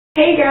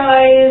Hey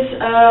guys,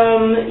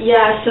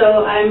 yeah,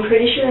 so I'm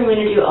pretty sure I'm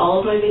going to do all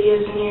of my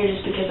videos in here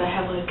just because I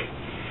have like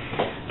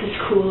this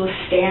cool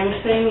stand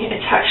thing.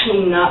 It's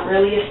actually not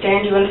really a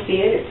stand, you want to see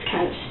it? It's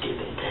kind of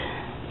stupid.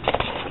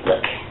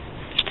 Look,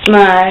 it's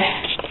my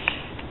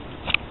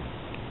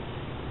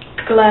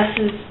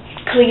glasses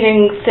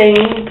cleaning thing,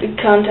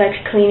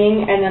 contact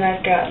cleaning, and then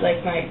I've got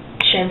like my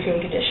shampoo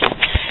and conditioner.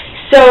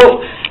 So,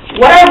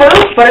 whatever,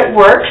 but it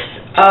works.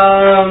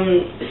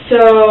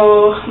 So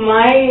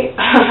my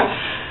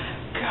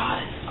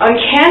on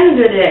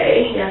Canada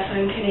Day, yes,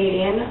 I'm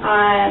Canadian,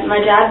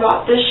 my dad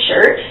bought this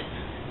shirt,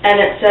 and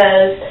it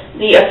says,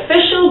 the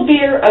official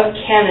beer of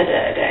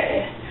Canada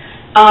Day.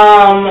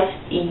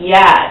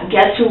 Yeah,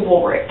 guess who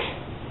wore it?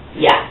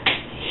 Yeah,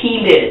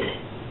 he did.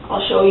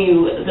 I'll show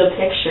you the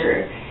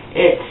picture.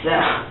 It's,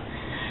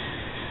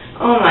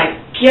 oh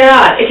my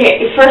god.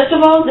 Okay, first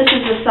of all, this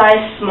is a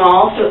size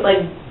small, so it,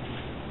 like,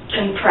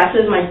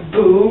 compresses my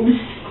boobs,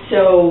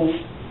 so,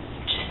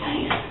 just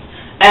nice.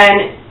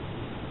 And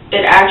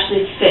it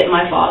actually fit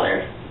my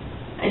father,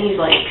 and he's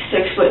like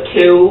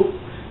 6'2",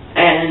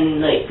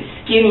 and like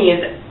skinny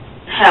as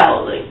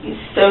hell, like he's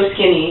so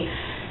skinny,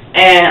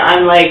 and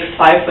I'm like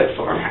 5'4.5",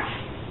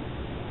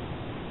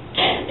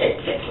 and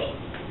it fits me.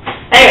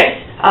 Anyways,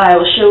 I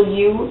will show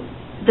you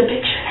the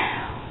picture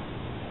now.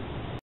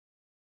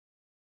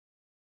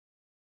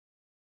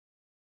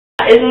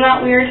 Isn't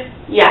that weird?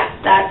 Yeah,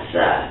 that's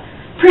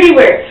pretty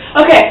weird.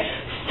 Okay,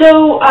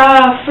 so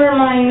for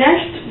my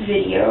next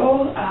video,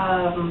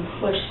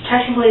 which is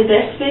technically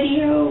this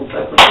video,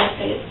 but we're going to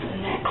say it's the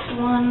next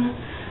one,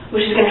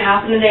 which is going to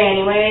happen today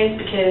anyways,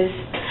 because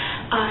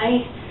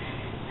I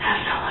have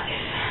no life.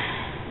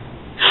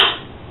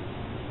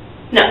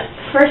 No,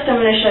 first I'm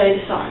going to show you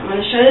the song. I'm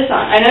going to show you the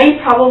song. I know you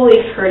probably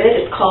have heard it.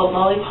 It's called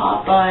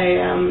Lollipop by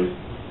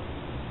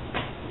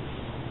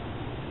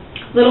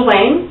Lil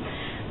Wayne,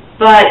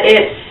 but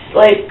it's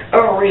like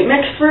a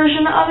remix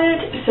version of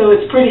it, so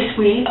it's pretty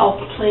sweet.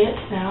 I'll play it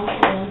now.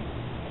 Hold on.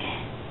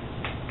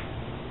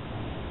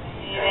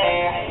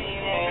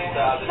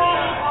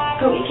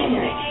 Oh, you can't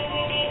hear it.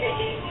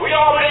 We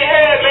already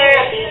had it, man.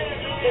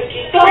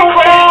 We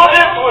crashed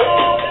this one.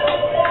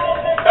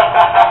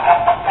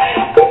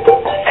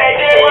 Hey,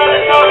 dear brother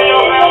Tony,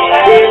 man.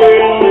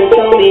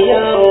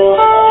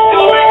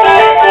 Do big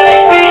things,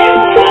 man.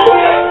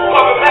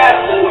 Fucking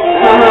master.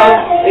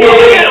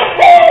 Yeah.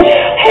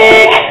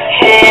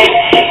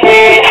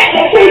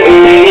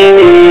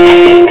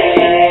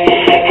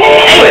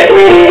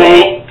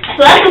 Anyway,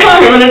 so that's the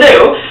song I'm gonna do.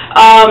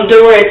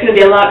 Don't worry, it's going to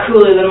be a lot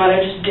cooler than what I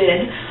just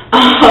did.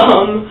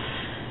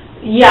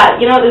 Yeah,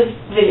 you know, this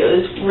video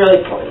is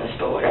really pointless,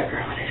 but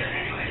whatever, I'm going to do it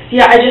anyways.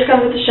 Yeah, I just got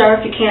out of the shower,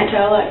 if you can't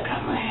tell, I've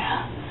got my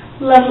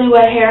lovely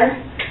wet hair.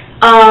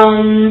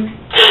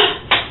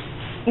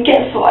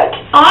 Guess what?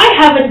 I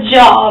have a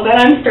job, and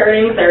I'm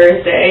starting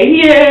Thursday.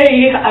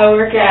 Yay! I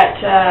work at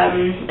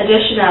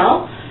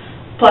Additional,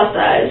 plus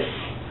size.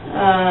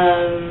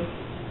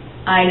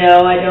 I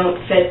know I don't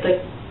fit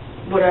the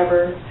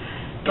whatever,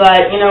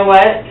 but you know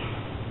what?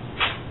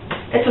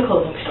 It's a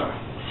clothing store,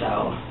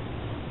 so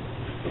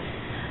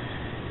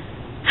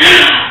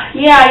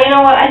yeah, you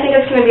know what? I think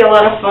it's going to be a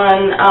lot of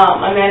fun.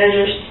 My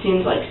manager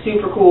seems like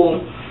super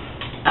cool.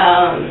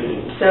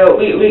 So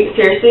we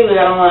seriously, we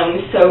got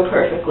along so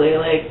perfectly.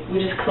 Like,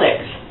 we just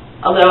clicked.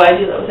 Although I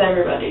do that with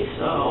everybody,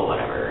 so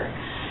whatever.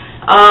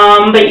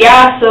 But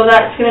yeah, so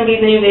that's going to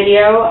be the new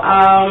video.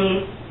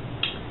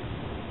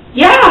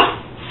 Yeah,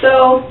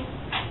 so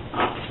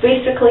that's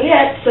basically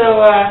it.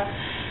 So,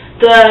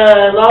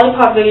 the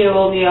Lollipop video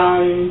will be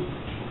on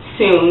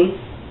soon.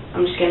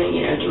 I'm just gonna, you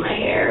know, do my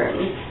hair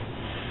and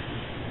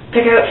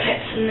pick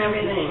outfits and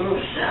everything.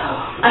 So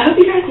I hope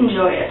you guys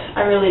enjoy it.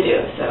 I really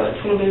do. So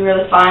it's gonna be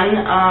really fun.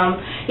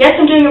 Yes,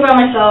 I'm doing it by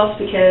myself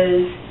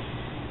because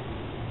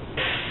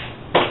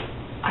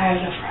I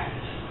have no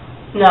friends.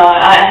 No,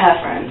 I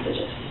have friends. They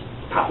just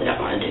probably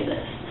don't want to do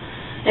this.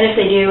 And if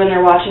they do, and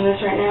they're watching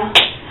this right now,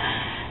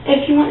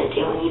 if you want to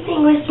do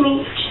anything with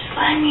me, just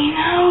let me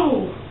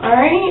know. All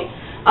right.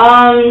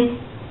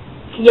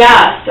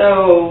 Yeah,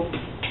 so,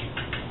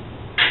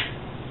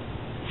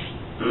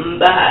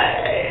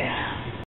 bye.